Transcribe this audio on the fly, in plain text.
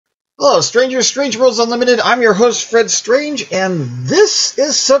Hello, strangers, Strange Worlds Unlimited. I'm your host, Fred Strange, and this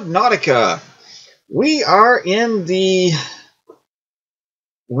is Subnautica. We are in the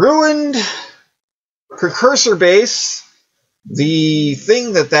ruined precursor base, the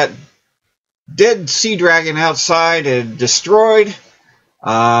thing that dead sea dragon outside had destroyed.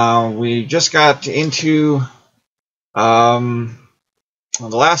 We just got into the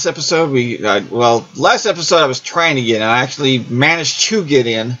last episode. Last episode I was trying to get in. I actually managed to get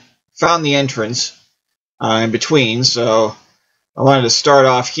in. Found the entrance in between, so I wanted to start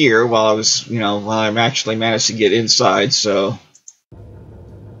off here while I was, while I actually managed to get inside. So,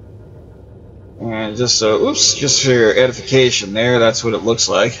 and just just for your edification, that's what it looks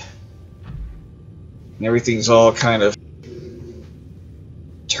like. And everything's all kind of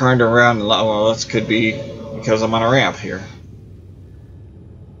turned around. Well, this could be because I'm on a ramp here.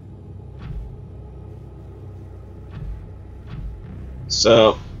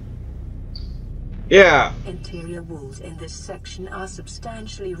 So. Yeah. Interior walls in this section are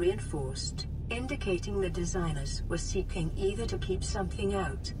substantially reinforced, indicating the designers were seeking either to keep something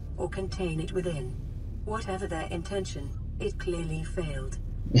out or contain it within. Whatever their intention, it clearly failed.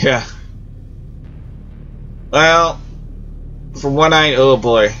 Yeah. Well, from what oh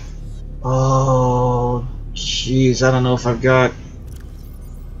boy. Oh, jeez, I don't know if I've got...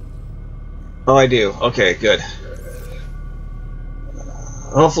 Oh, I do. Okay, good.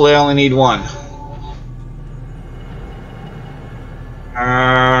 Hopefully I only need one.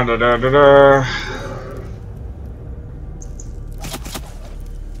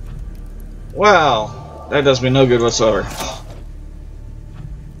 Well, that does me no good whatsoever.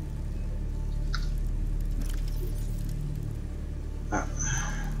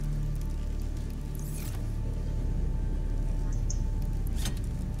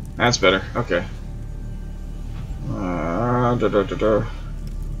 That's better. Okay.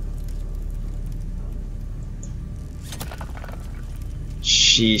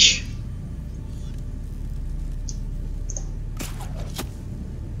 Sheesh.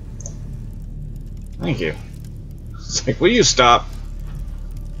 Thank you. It's like, will you stop?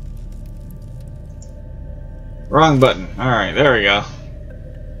 Wrong button. Alright, there we go.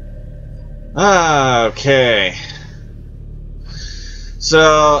 Okay.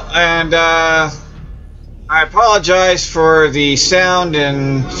 So, and I apologize for the sound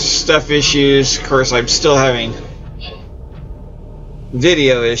and stuff issues. Of course, I'm still having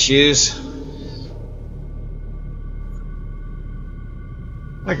video issues.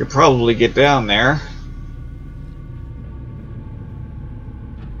 I could probably get down there.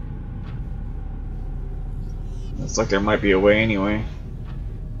 Looks like there might be a way anyway.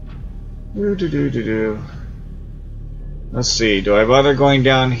 Let's see, do I bother going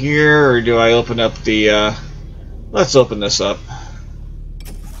down here, or do I open up the let's open this up.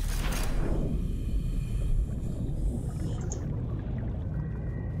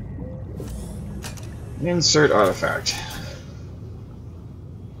 Insert artifact.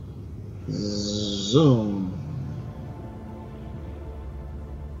 Zoom.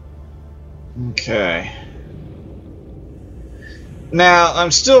 Okay. Now, I'm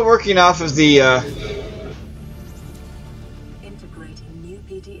still working off of the integrating new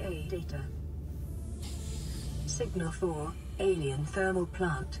PDA data. Signal for alien thermal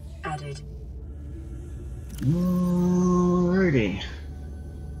plant added. Alrighty.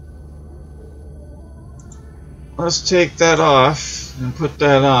 Let's take that off and put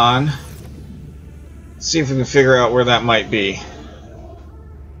that on. See if we can figure out where that might be.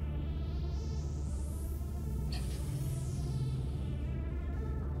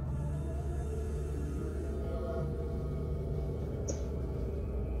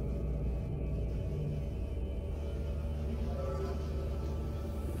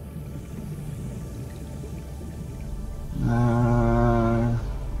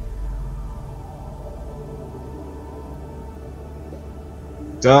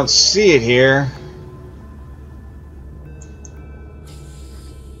 Don't see it here.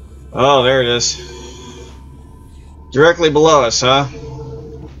 Oh, there it is. Directly below us, huh?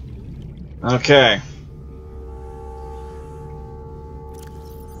 Okay.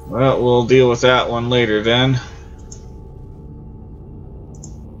 Well, we'll deal with that one later then.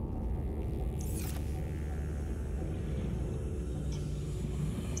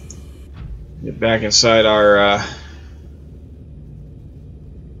 Get back inside our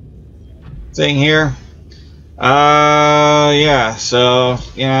thing here. Yeah, so,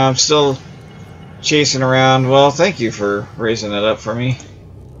 I'm still chasing around. Well, thank you for raising that up for me.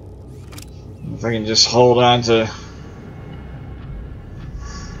 If I can just hold on to...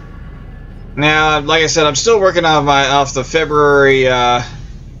 Now, like I said, I'm still working on off the February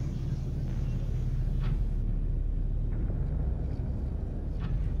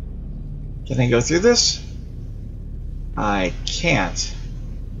Can I go through this? I can't.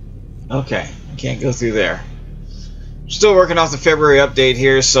 Okay, I can't go through there. Still working off the February update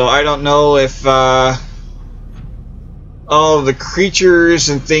here, so I don't know if all the creatures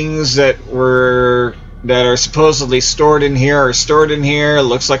and things that are supposedly stored in here are stored in here. It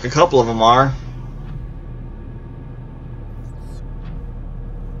looks like a couple of them are.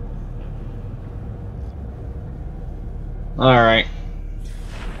 Alright.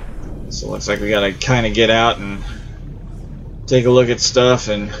 So it looks like we gotta kind of get out and take a look at stuff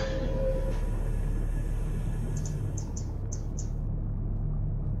and...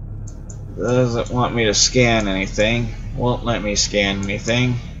 Doesn't want me to scan anything. Won't let me scan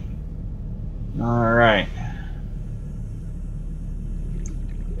anything. Alright.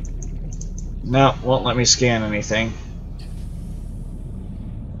 No, won't let me scan anything.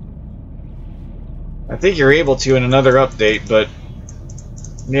 I think you're able to in another update, but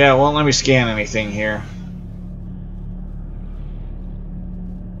yeah, it won't let me scan anything here.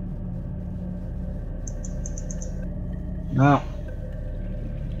 No.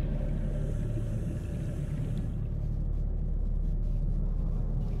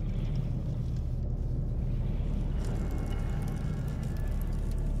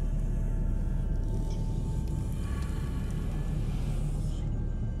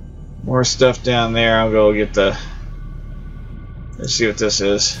 More stuff down there. I'll go get the... Let's see what this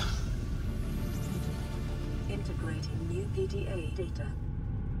is. Integrating new PDA data.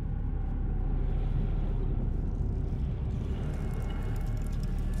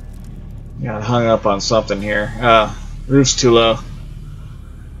 Got hung up on something here. Roof's too low.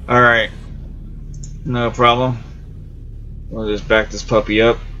 Alright. No problem. We'll just back this puppy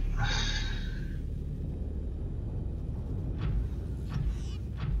up.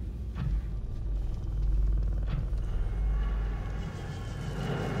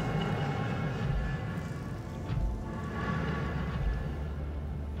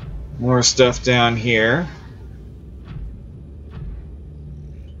 More stuff down here.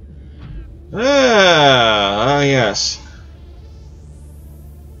 Ah, oh yes.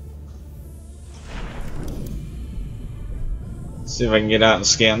 Let's see if I can get out and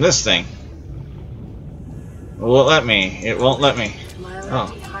scan this thing. It won't let me. It won't let me.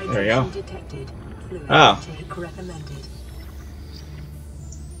 Oh, there we go. Oh.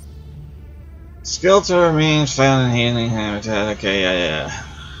 Skeleton remains found in healing habitat. Okay, yeah.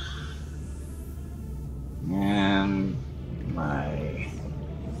 And my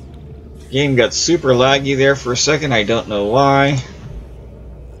game got super laggy there for a second. I don't know why.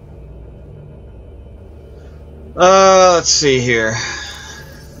 Let's see here.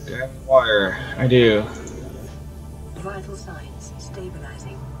 Do I have water? I do. Vital signs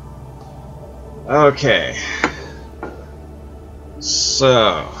stabilizing. Okay.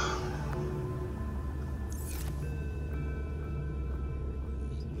 So.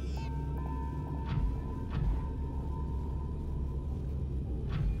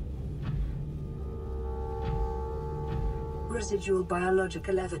 Residual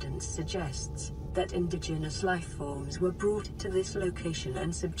biological evidence suggests that indigenous life forms were brought to this location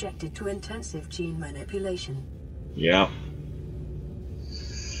and subjected to intensive gene manipulation. Yep.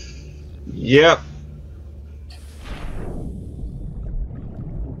 Yep.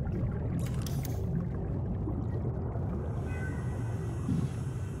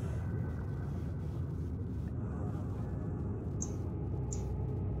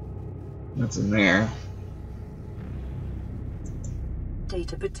 What's in there?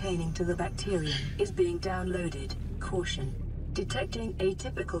 Data pertaining to the bacterium is being downloaded. Caution. Detecting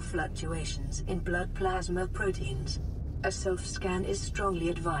atypical fluctuations in blood plasma proteins. A self-scan is strongly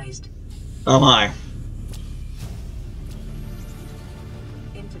advised. Oh my.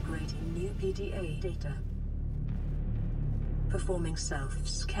 Integrating new PDA data. Performing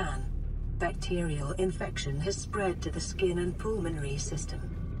self-scan. Bacterial infection has spread to the skin and pulmonary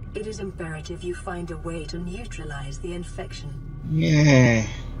system. It is imperative you find a way to neutralize the infection. Yay.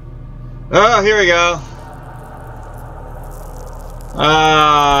 Oh, here we go.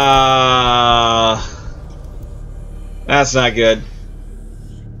 That's not good.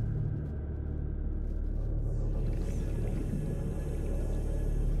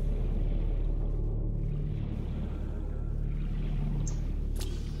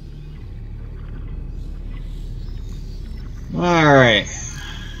 All right.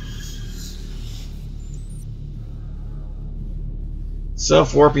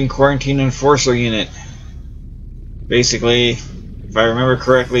 Self-warping quarantine enforcer unit. Basically, if I remember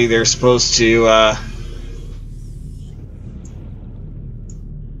correctly, they're supposed to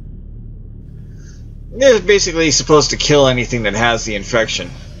they're basically supposed to kill anything that has the infection.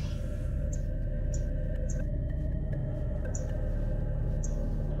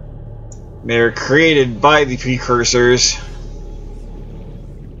 They're created by the precursors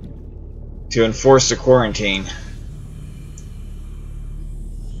to enforce the quarantine.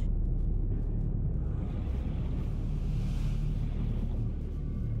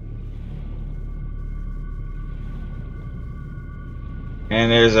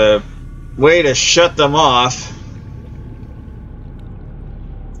 And there's a way to shut them off.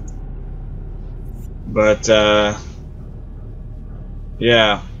 But,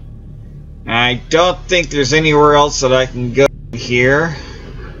 yeah. I don't think there's anywhere else that I can go here.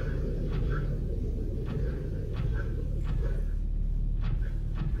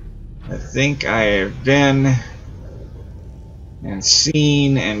 I think I have been and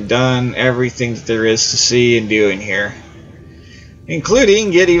seen and done everything that there is to see and do in here. Including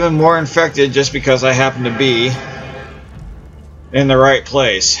get even more infected just because I happen to be in the right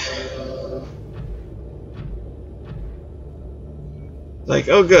place. Like,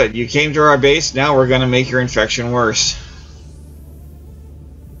 oh good, you came to our base, now we're gonna make your infection worse.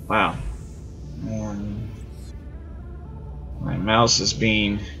 Wow. My mouse is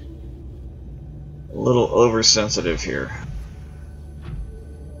being a little oversensitive here.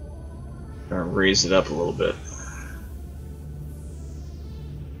 I'm gonna raise it up a little bit.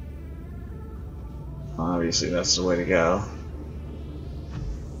 Obviously that's the way to go.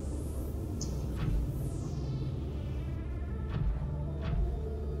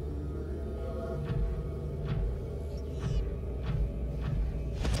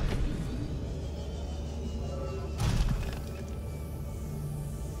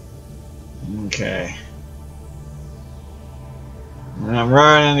 Okay. And I'm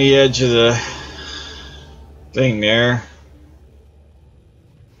right on the edge of the thing there.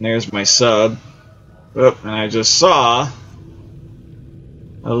 There's my sub. Oh, and I just saw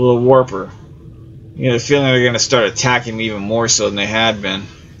a little warper. You know, the feeling they're going to start attacking me even more so than they had been.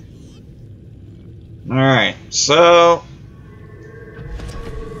 Alright, so...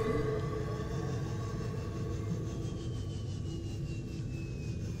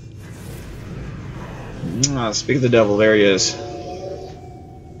 speak of the devil, there he is.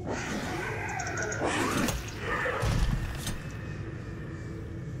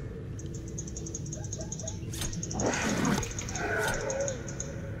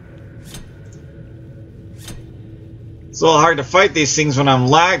 It's a little hard to fight these things when I'm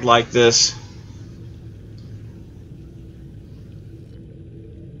lagged like this.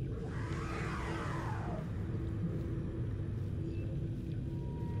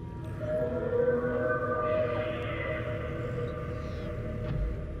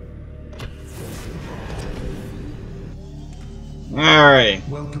 Alright.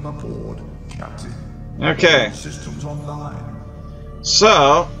 Welcome aboard, Captain. Okay. Systems online.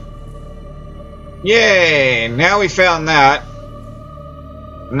 So, yay! Now we found that.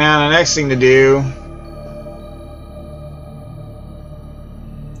 Now the next thing to do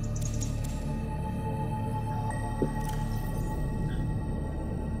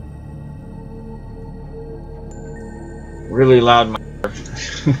really loud.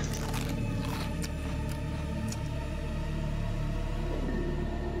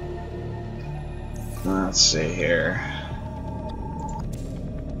 Let's see here.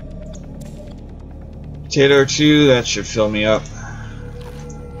 Potato 2, that should fill me up.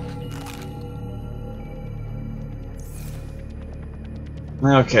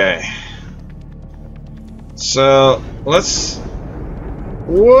 Okay. So, let's...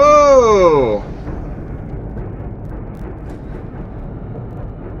 Whoa!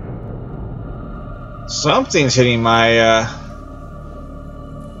 Something's hitting my,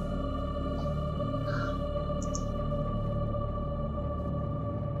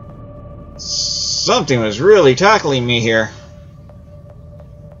 Something was really tackling me here.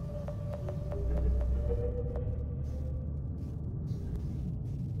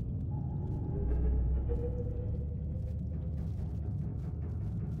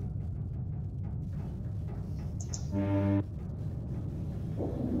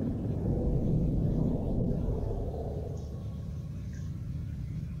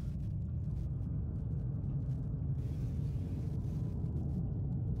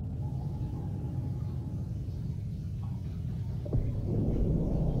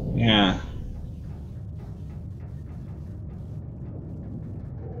 Yeah.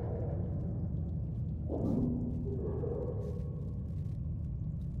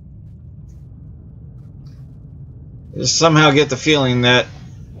 Just somehow get the feeling that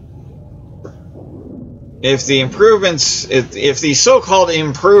if the improvements, if the so-called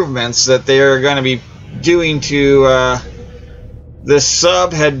improvements that they are going to be doing to this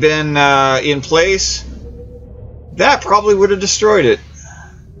sub had been in place, that probably would have destroyed it.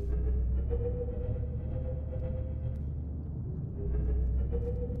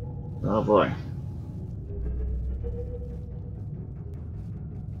 Oh boy.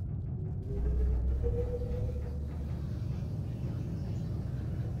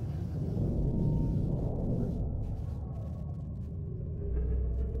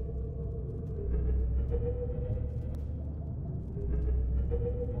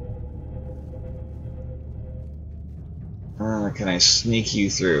 Can I sneak you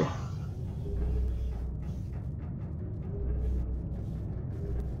through?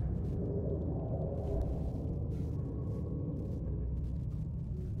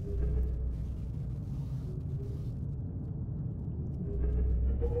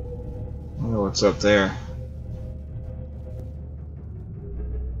 I wonder what's up there.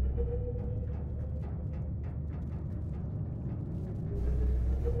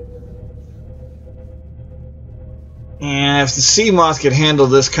 And if the sea moth could handle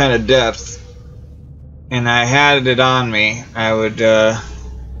this kind of depth, and I had it on me, I would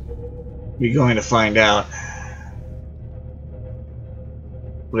be going to find out.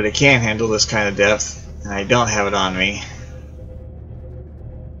 But it can't handle this kind of depth, and I don't have it on me.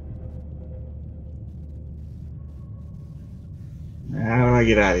 How do I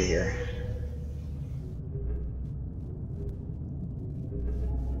get out of here?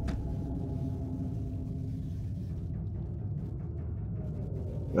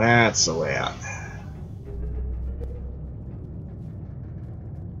 That's the way out.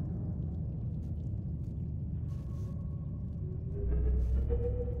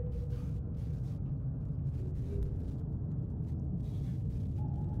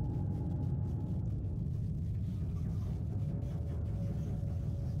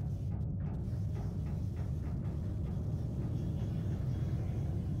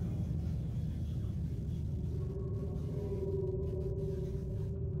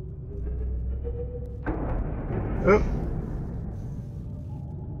 Oop.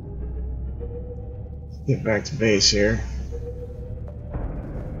 Get back to base here.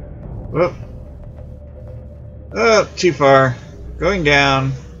 Whoop. Oh, too far. Going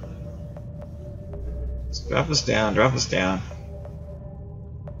down. Let's drop us down, drop us down.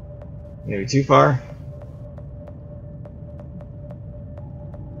 Maybe too far?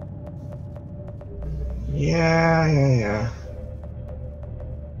 Yeah.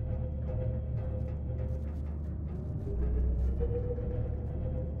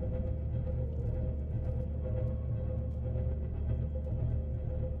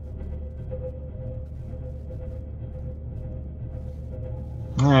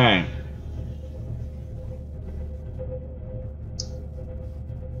 Alright.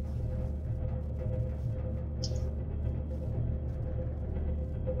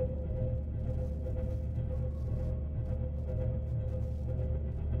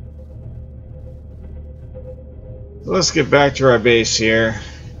 Let's get back to our base here.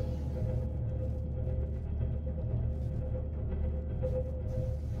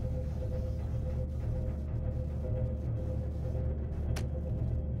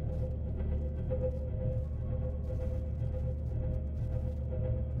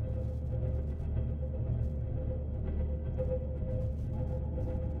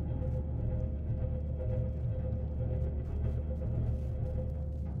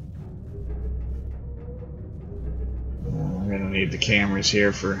 I'm gonna need the cameras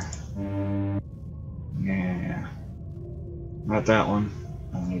here for... Yeah. Not that one.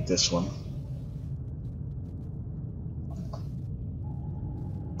 I need this one.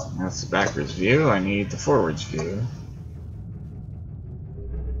 That's the backwards view. I need the forwards view.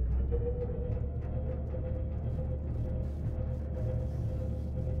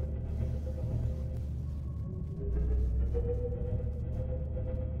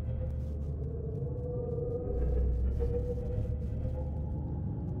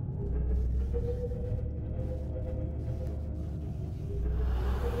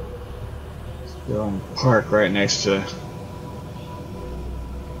 Go and park right next to...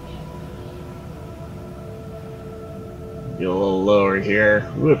 Get a little lower here.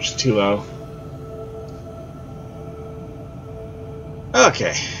 Whoops, too low.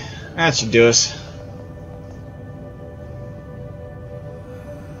 Okay, that should do us.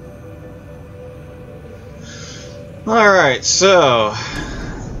 Alright, so...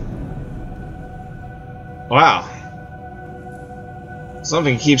 Wow.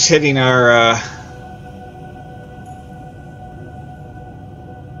 Something keeps hitting our...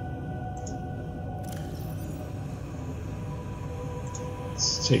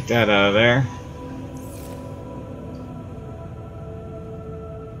 Let's take that out of there.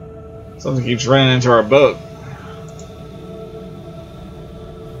 Something keeps running into our boat.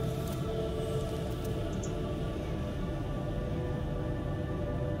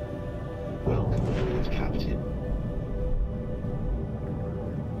 Captain.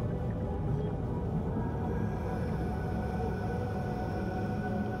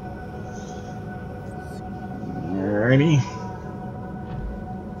 Alrighty.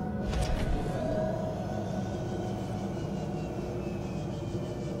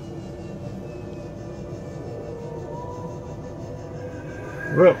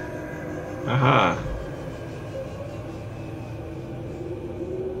 Whoa. Aha.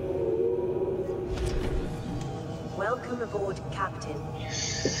 Welcome aboard, Captain.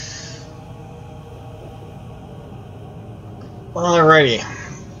 Alrighty.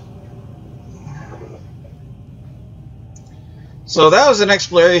 So that was an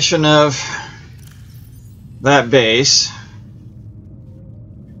exploration of that base.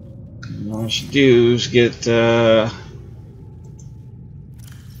 And all I should do is get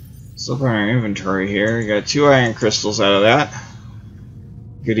silver in our inventory here. We got 2 iron crystals out of that.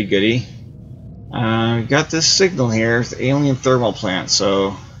 Goody goody. We got this signal here, the alien thermal plant.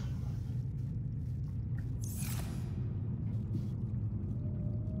 So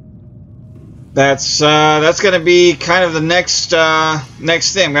that's going to be kind of the next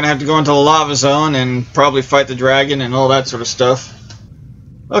thing. I'm going to have to go into the lava zone and probably fight the dragon and all that sort of stuff.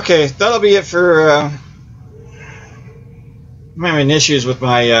 Okay, that'll be it for. I'm having issues with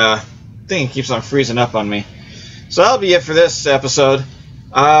my thing. It keeps on freezing up on me. So that'll be it for this episode.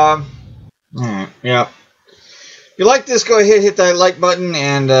 Yeah. If you like this, go ahead, hit that like button,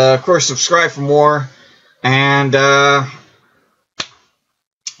 and of course subscribe for more. And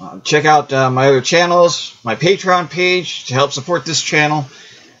check out my other channels, my Patreon page to help support this channel.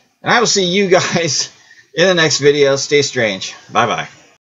 And I will see you guys in the next video. Stay strange. Bye-bye.